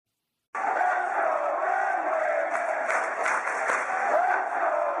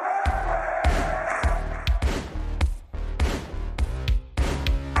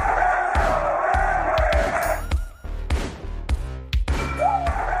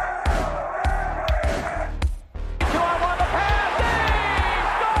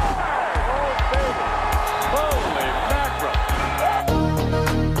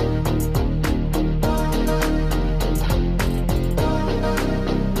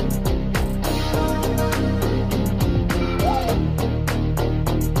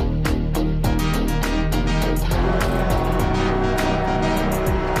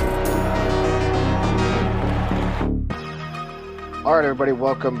right, everybody,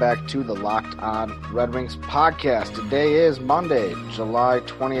 welcome back to the Locked On Red Wings podcast. Today is Monday, July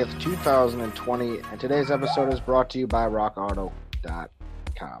 20th, 2020, and today's episode is brought to you by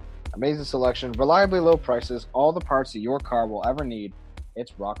RockAuto.com. Amazing selection, reliably low prices, all the parts that your car will ever need.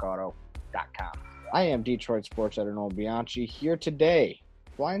 It's RockAuto.com. I am Detroit sports editor Noel Bianchi, here today,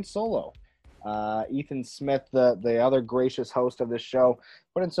 flying solo. Ethan Smith, the other gracious host of this show,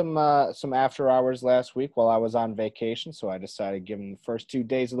 put in some after hours last week while I was on vacation, so I decided to give him the first 2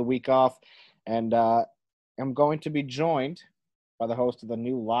 days of the week off, and I'm going to be joined by the host of the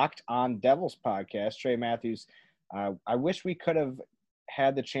new Locked On Devils podcast, Trey Matthews. I wish we could have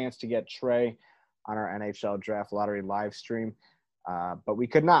had the chance to get Trey on our NHL Draft Lottery live stream, but we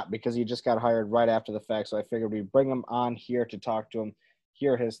could not because he just got hired right after the fact, so I figured we'd bring him on here to talk to him,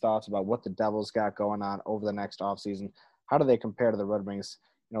 hear his thoughts about what the Devils got going on over the next offseason. How do they compare to the Red Wings?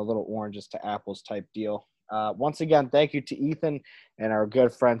 Little oranges to apples type deal. Once again, thank you to Ethan and our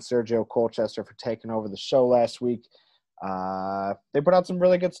good friend Sergio Colchester for taking over the show last week. They put out some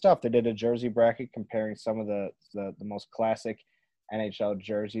really good stuff. They did a jersey bracket comparing some of the most classic NHL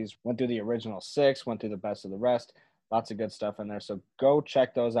jerseys. Went through the original 6, went through the best of the rest. Lots of good stuff in there. So go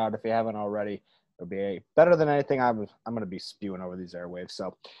check those out if you haven't already. It'll be better than anything I'm going to be spewing over these airwaves.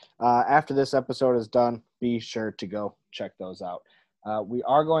 So after this episode is done, be sure to go check those out. We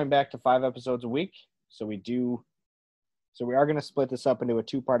are going back to 5 episodes a week. So we are going to split this up into a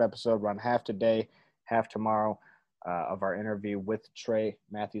 2-part episode, run half today, half tomorrow, of our interview with Trey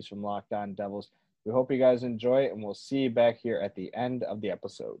Matthews from Locked On Devils. We hope you guys enjoy it, and we'll see you back here at the end of the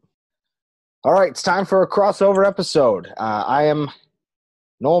episode. All right, it's time for a crossover episode. I am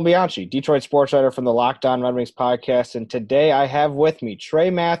Noel Bianchi, Detroit sports writer from the Locked On Red Wings podcast, and today I have with me Trey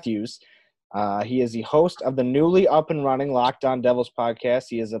Matthews. He is the host of the newly up-and-running Locked On Devils podcast.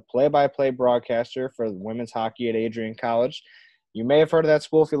 He is a play-by-play broadcaster for women's hockey at Adrian College. You may have heard of that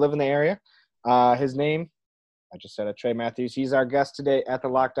school if you live in the area. His name, I just said it, Trey Matthews. He's our guest today at the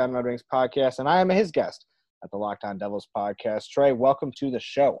Locked On Red Wings podcast, and I am his guest at the Locked On Devils podcast. Trey, welcome to the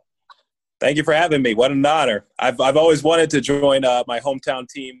show. Thank you for having me. What an honor. I've always wanted to join my hometown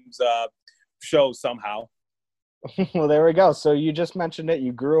team's show somehow. Well, there we go. So you just mentioned it.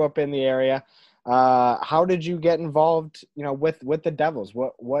 You grew up in the area. How did you get involved, with the Devils?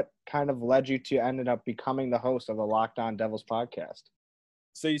 What kind of led you to ended up becoming the host of the Locked On Devils podcast?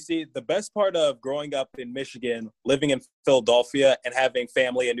 So you see, the best part of growing up in Michigan, living in Philadelphia, and having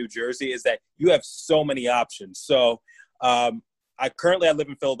family in New Jersey is that you have so many options. So I live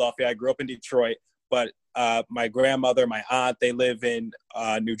in Philadelphia. I grew up in Detroit, but my grandmother, my aunt, they live in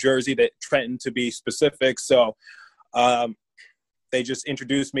New Jersey, Trenton to be specific. So they just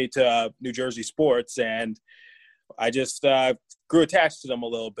introduced me to New Jersey sports, and I just grew attached to them a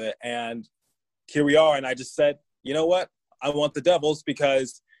little bit. And here we are. And I just said, you know what? I want the Devils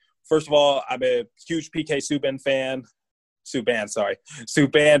because, first of all, I'm a huge PK Subban fan.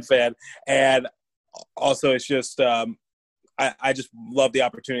 And also it's just I just love the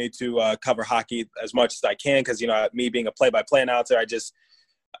opportunity to cover hockey as much as I can because, me being a play-by-play announcer, I just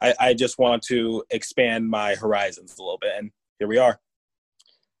want to expand my horizons a little bit, and here we are.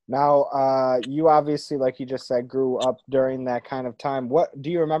 Now, you obviously, like you just said, grew up during that kind of time. What do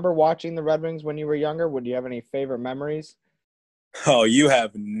you remember watching the Red Wings when you were younger? Would you have any favorite memories? Oh, you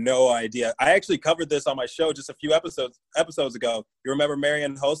have no idea. I actually covered this on my show just a few episodes ago. You remember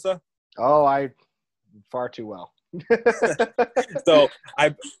Marian Hossa? Oh, far too well. So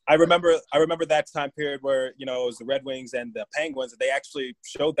I remember that time period where it was the Red Wings and the Penguins. They actually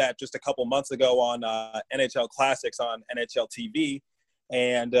showed that just a couple months ago on NHL Classics on NHL TV,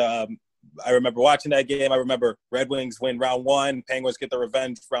 and I remember watching that game. I remember Red Wings win round 1, Penguins get the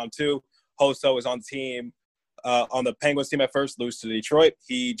revenge round 2. Hossa was on the Penguins team at first, lose to Detroit.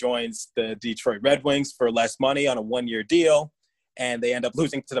 He joins the Detroit Red Wings for less money on a 1-year deal. And they end up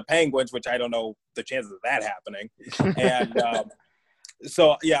losing to the Penguins, which I don't know the chances of that happening. And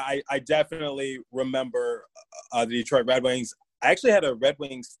so, yeah, I definitely remember the Detroit Red Wings. I actually had a Red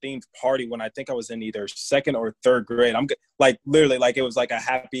Wings themed party when I think I was in either 2nd or 3rd grade. I'm literally it was like a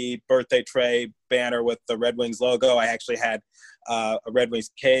happy birthday tray banner with the Red Wings logo. I actually had a Red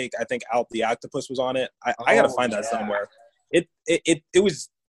Wings cake. I think Out the Octopus was on it. I got to find that somewhere. It was,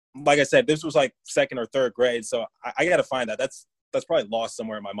 like I said, this was like 2nd or 3rd grade. So I got to find that. That's probably lost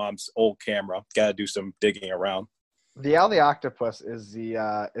somewhere in my mom's old camera. Got to do some digging around. The Al the Octopus is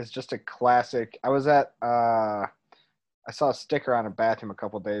just a classic. I saw a sticker on a bathroom a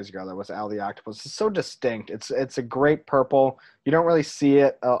couple of days ago that was Al the Octopus. It's so distinct. It's a great purple. You don't really see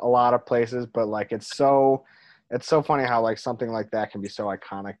it a lot of places, but it's so funny how something like that can be so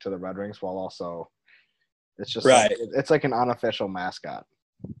iconic to the Red Wings while also It's just like Right. it's like an unofficial mascot.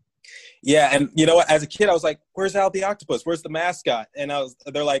 Yeah, and you know what? As a kid, I was like, "Where's Al the Octopus? Where's the mascot?" And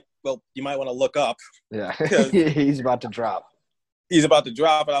they're like, "Well, you might want to look up Yeah, because he's about to drop. he's about to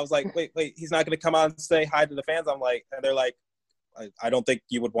drop." And I was like, "Wait, he's not going to come out and say hi to the fans." I'm like, and they're like, I don't think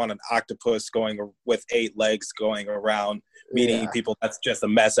you would want an octopus going with 8 legs going around meeting people. That's just a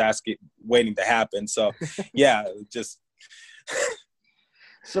mess waiting to happen. So, yeah, just."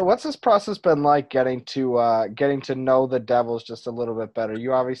 So what's this process been like getting to know the Devils just a little bit better?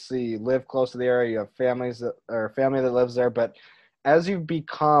 You obviously live close to the area. You have family that lives there, but as you've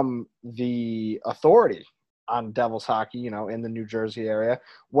become the authority on Devils hockey, in the New Jersey area,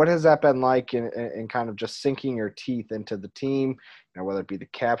 what has that been like in kind of just sinking your teeth into the team, whether it be the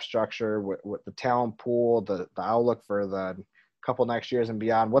cap structure, with the talent pool, the outlook for the couple next years and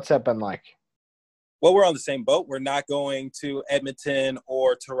beyond? What's that been like? Well, we're on the same boat. We're not going to Edmonton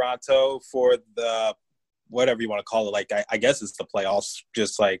or Toronto for the whatever you want to call it. Like, I guess it's the playoffs,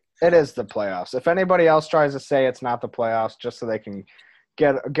 just like. It is the playoffs. If anybody else tries to say it's not the playoffs just so they can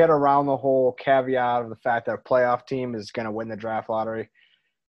get around the whole caveat of the fact that a playoff team is going to win the draft lottery,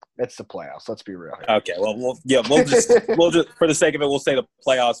 it's the playoffs. Let's be real here. Okay, well, we'll just for the sake of it, we'll say the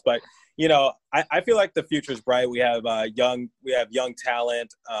playoffs. But I feel like the future is bright. We have young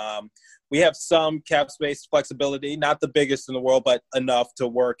talent. We have some cap space flexibility, not the biggest in the world, but enough to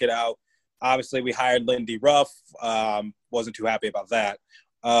work it out. Obviously, we hired Lindy Ruff. Wasn't too happy about that.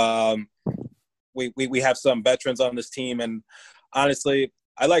 We have some veterans on this team, and honestly,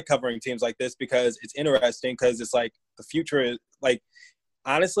 I like covering teams like this because it's interesting. Because it's like the future is like,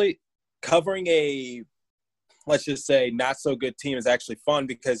 honestly, covering a, let's just say, not so good team is actually fun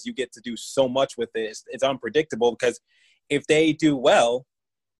because you get to do so much with it. It's unpredictable because if they do well,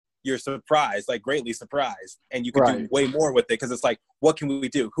 you're surprised, like greatly surprised, and you can do way more with it because it's like, what can we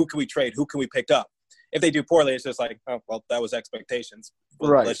do? Who can we trade? Who can we pick up? If they do poorly, it's just like, oh, well, that was expectations.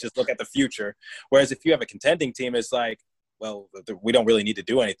 Well, let's just look at the future. Whereas if you have a contending team, it's like, well, we don't really need to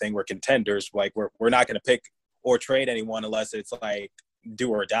do anything. We're contenders. Like we're not going to pick or trade anyone unless it's like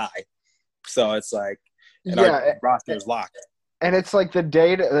do or die. So it's like, our roster is locked. And it's like the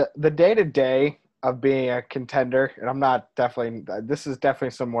day to day of being a contender, and this is definitely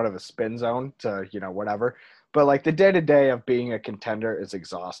somewhat of a spin zone to, whatever, but like the day to day of being a contender is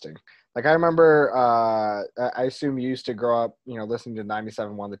exhausting. Like I remember, I assume you used to grow up, listening to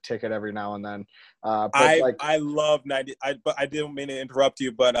 97.1 The Ticket every now and then. I love 90. But I didn't mean to interrupt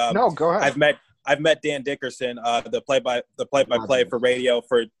you, but no, go ahead. I've met Dan Dickerson, the play by play for radio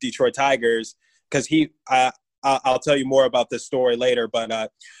for Detroit Tigers, because I'll tell you more about this story later,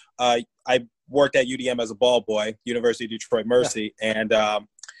 but I worked at UDM as a ball boy, University of Detroit Mercy, and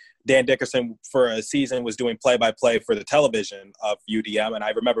Dan Dickerson for a season was doing play-by-play for the television of UDM, and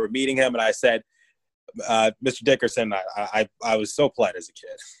I remember meeting him, and I said, Mr. Dickerson, I was so polite as a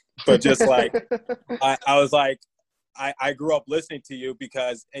kid, but just like, I was like, I grew up listening to you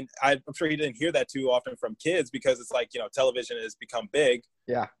because, and I'm sure he didn't hear that too often from kids because it's like, television has become big.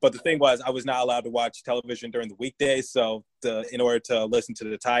 Yeah. But the thing was, I was not allowed to watch television during the weekdays. So in order to listen to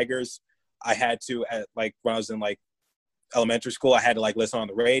the Tigers, I had to, when I was in like elementary school, I had to like listen on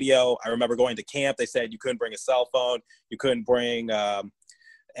the radio. I remember going to camp. They said you couldn't bring a cell phone. You couldn't bring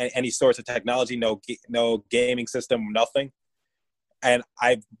any sorts of technology, no gaming system, nothing. And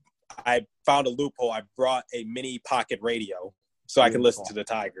I found a loophole. I brought a mini pocket radio so I could listen to the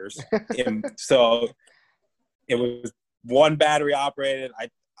Tigers. And so it was one battery operated.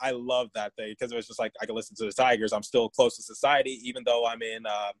 I love that thing because it was just like I could listen to the Tigers. I'm still close to society, even though I'm in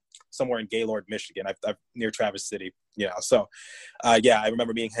somewhere in Gaylord, Michigan. I'm near Traverse City, So, I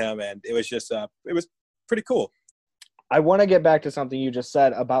remember meeting him, and it was just it was pretty cool. I want to get back to something you just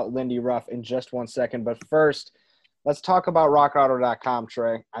said about Lindy Ruff in just 1 second, but first, let's talk about RockAuto.com,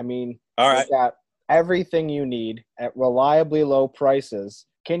 Trey. I mean, all right, you got everything you need at reliably low prices.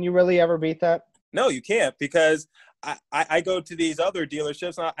 Can you really ever beat that? No, you can't, because I go to these other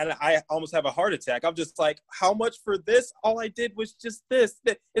dealerships and I almost have a heart attack. I'm just like, how much for this? All I did was just this.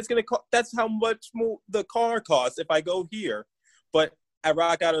 It's going to cost. That's how much more the car costs if I go here. But at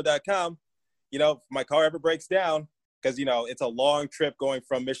RockAuto.com, if my car ever breaks down, because, it's a long trip going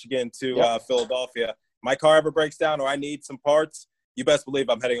from Michigan to Philadelphia. My car ever breaks down or I need some parts, you best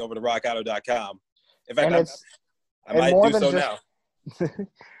believe I'm heading over to RockAuto.com. In fact, I might do so now.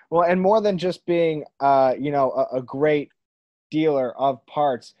 Well, and more than just being, a great dealer of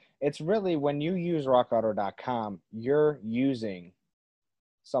parts, it's really when you use RockAuto.com, you're using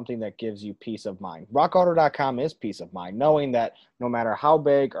something that gives you peace of mind. RockAuto.com is peace of mind, knowing that no matter how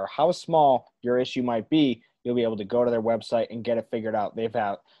big or how small your issue might be, you'll be able to go to their website and get it figured out. They've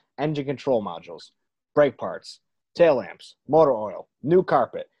had engine control modules, brake parts, tail lamps, motor oil, new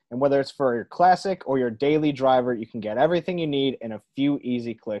carpet. And whether it's for your classic or your daily driver, you can get everything you need in a few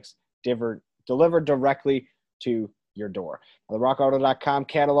easy clicks delivered directly to your door. Now, the RockAuto.com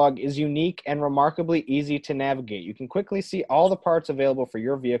catalog is unique and remarkably easy to navigate. You can quickly see all the parts available for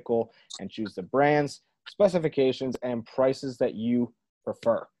your vehicle and choose the brands, specifications, and prices that you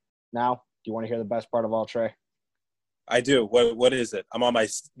prefer. Now, do you want to hear the best part of all, Trey? I do. What is it? I'm on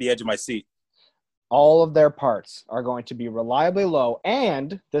the edge of my seat. All of their parts are going to be reliably low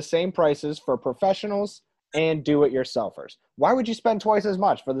and the same prices for professionals and do-it-yourselfers. Why would you spend twice as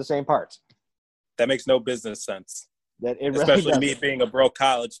much for the same parts? That makes no business sense. That it Especially really me being a broke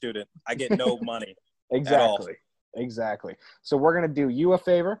college student. I get no money at all. Exactly. So we're going to do you a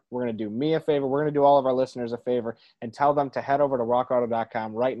favor. We're going to do me a favor. We're going to do all of our listeners a favor and tell them to head over to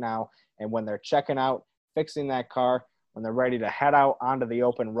rockauto.com right now. And when they're checking out, fixing that car, when they're ready to head out onto the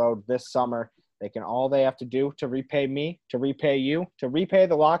open road this summer, all they have to do to repay me, to repay you, to repay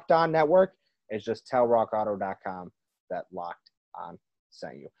the Locked On Network is just tell rockauto.com that Locked On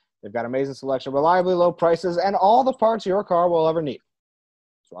sent you. They've got amazing selection, reliably low prices, and all the parts your car will ever need.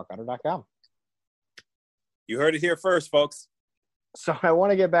 It's rockauto.com. You heard it here first, folks. So I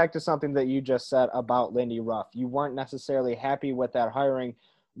want to get back to something that you just said about Lindy Ruff. You weren't necessarily happy with that hiring.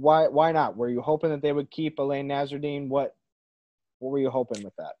 Why not? Were you hoping that they would keep Elaine Nasruddin? What were you hoping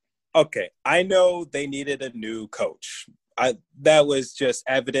with that? Okay, I know they needed a new coach. That was just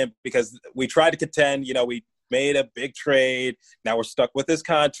evident because we tried to contend. We made a big trade. Now we're stuck with this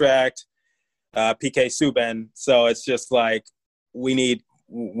contract, PK Subban. So it's just like we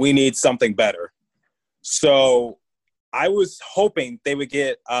need something better. So I was hoping they would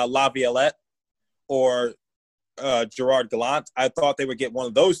get Laviolette or Gerard Gallant. I thought they would get one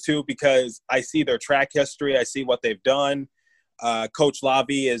of those two because I see their track history. I see what they've done. Coach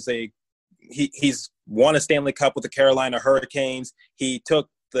Lavi is he's won a Stanley Cup with the Carolina Hurricanes. He took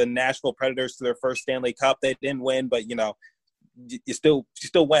the Nashville Predators to their first Stanley Cup. They didn't win, but you still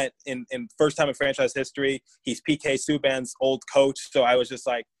went in first time in franchise history. He's PK Subban's old coach, so I was just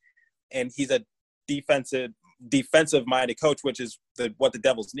like, and he's a defensive minded coach, which is what the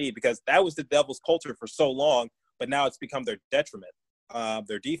Devils need because that was the Devils' culture for so long, but now it's become their detriment.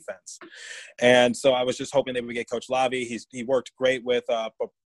 Their defense. And so I was just hoping they would get Coach Lavi. He worked great with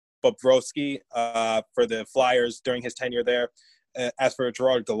Bobrovsky for the Flyers during his tenure there. As for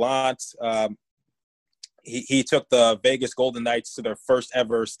Gerard Gallant, he took the Vegas Golden Knights to their first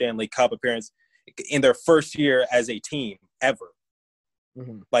ever Stanley Cup appearance in their first year as a team ever.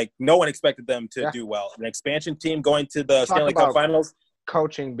 Mm-hmm. Like no one expected them to do well. An expansion team going to the Stanley Cup Finals.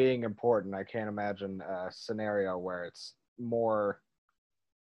 Coaching being important, I can't imagine a scenario where it's more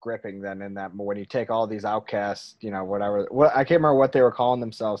gripping than in that when you take all these outcasts, whatever. I can't remember what they were calling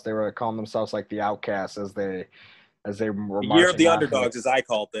themselves. They were calling themselves like the outcasts as they were year of the underdogs, as I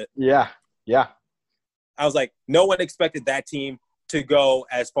called it. Yeah. I was like, no one expected that team to go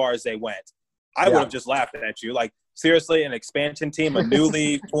as far as they went. I would have just laughed at you. Like, seriously, an expansion team, a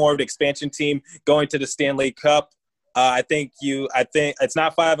newly formed expansion team going to the Stanley Cup. I think it's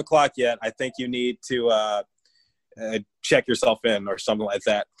not 5 o'clock yet. I think you need to check yourself in or something like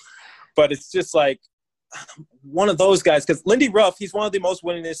that. But it's just like one of those guys, because Lindy Ruff, he's one of the most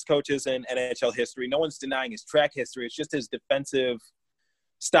winningest coaches in NHL history. No one's denying his track history. It's just his defensive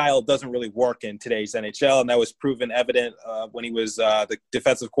style doesn't really work in today's NHL, and that was proven evident when he was the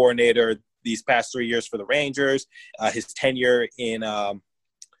defensive coordinator these past 3 years for the Rangers, his tenure in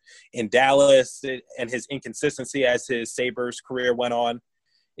Dallas, and his inconsistency as his Sabres career went on.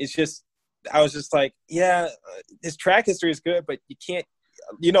 It's just, I was just like, his track history is good, but you can't,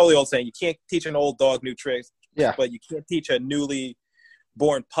 the old saying, you can't teach an old dog new tricks, but you can't teach a newly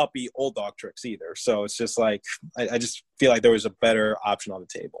born puppy old dog tricks either. So it's just like, I just feel like there was a better option on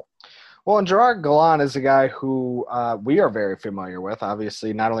the table. Well, and Gerard Gallant is a guy who we are very familiar with.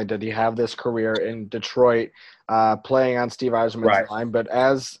 Obviously, not only did he have this career in Detroit playing on Steve Yzerman's line, but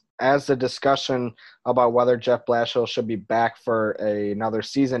as the discussion about whether Jeff Blashill should be back for another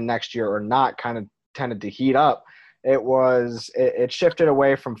season next year or not kind of tended to heat up, it shifted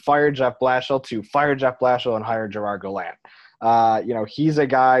away from fire Jeff Blashill to fire Jeff Blashill and hire Gerard Gallant. He's a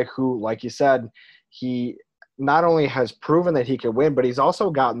guy who, like you said, he not only has proven that he could win, but he's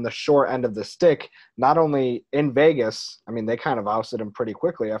also gotten the short end of the stick, not only in Vegas. I mean, they kind of ousted him pretty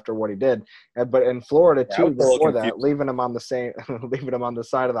quickly after what he did, but in Florida too, before that, leaving him on the side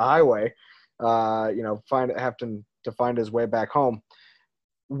of the highway, having to find his way back home.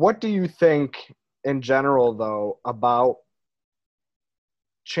 What do you think in general, though, about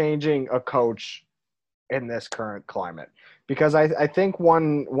changing a coach in this current climate? because I think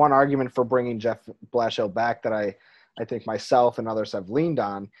one argument for bringing Jeff Blashill back that I think myself and others have leaned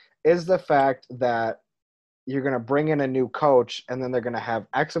on is the fact that you're going to bring in a new coach, and then they're going to have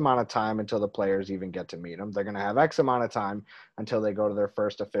X amount of time until the players even get to meet them. They're going to have X amount of time until they go to their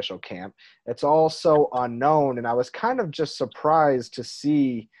first official camp. It's all so unknown, and I was kind of just surprised to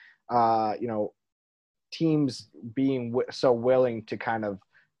see, teams being so willing to kind of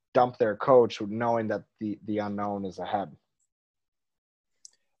dump their coach, knowing that the unknown is ahead.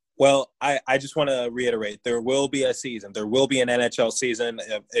 Well, I just want to reiterate, there will be a season. There will be an NHL season.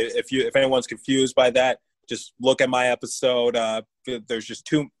 If anyone's confused by that, just look at my episode. There's just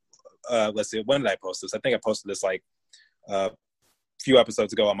two. Let's see. When did I post this? I think I posted this like a few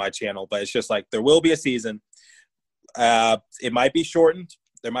episodes ago on my channel. But it's just like there will be a season. It might be shortened.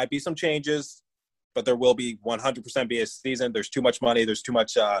 There might be some changes, but there will be 100% be a season. There's too much money. There's too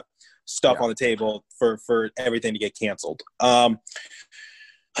much stuff on the table for everything to get canceled.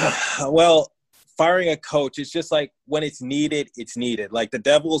 Well, firing a coach, it's just like when it's needed, it's needed. Like the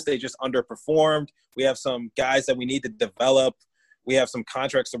Devils, they just underperformed. We have some guys that we need to develop. We have some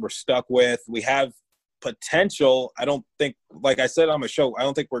contracts that we're stuck with. We have potential. I don't think, like I said on my show, I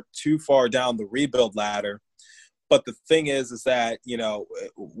don't think we're too far down the rebuild ladder. But the thing is that,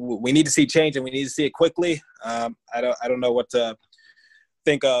 we need to see change, and we need to see it quickly. I don't know what to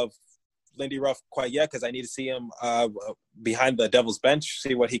think of Lindy Ruff quite yet, because I need to see him behind the Devils bench,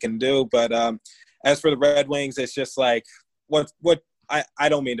 see what he can do. But as for the Red Wings, it's just like what I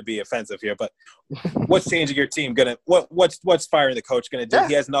don't mean to be offensive here, but what's changing your team gonna what's firing the coach gonna do? Yeah.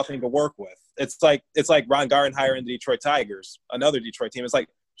 He has nothing to work with. It's like Ron Gardenhire in the Detroit Tigers, another Detroit team. It's like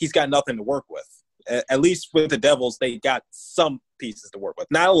he's got nothing to work with. At least with the Devils, they got some pieces to work with.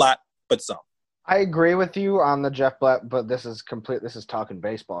 Not a lot, but some. I agree with you on the Jeff Blatt, but this is talking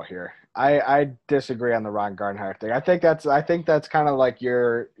baseball here. I disagree on the Ron Gardenhire thing. I think that's kind of like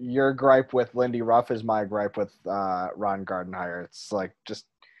your gripe with Lindy Ruff is my gripe with Ron Gardenhire. It's like just.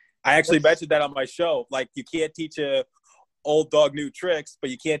 I actually mentioned that on my show. Like you can't teach a old dog new tricks, but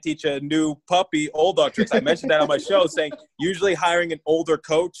you can't teach a new puppy old dog tricks. I mentioned that on my show, saying usually hiring an older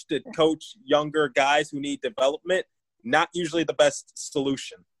coach to coach younger guys who need development, not usually the best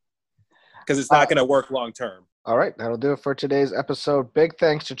solution. Because it's not going to work long term. All right, that'll do it for today's episode. Big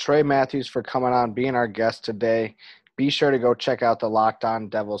thanks to Trey Matthews for coming on, being our guest today. Be sure to go check out the Locked On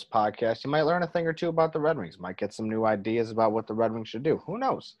Devils podcast. You might learn a thing or two about the Red Wings. Might get some new ideas about what the Red Wings should do. Who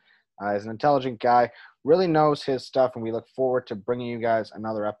knows? He's an intelligent guy, really knows his stuff, and we look forward to bringing you guys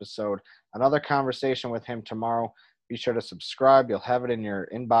another episode, another conversation with him tomorrow. Be sure to subscribe. You'll have it in your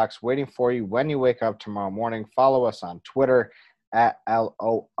inbox waiting for you when you wake up tomorrow morning. Follow us on Twitter at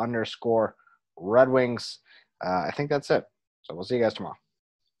 @LO_Red Wings. I think that's it. So we'll see you guys tomorrow.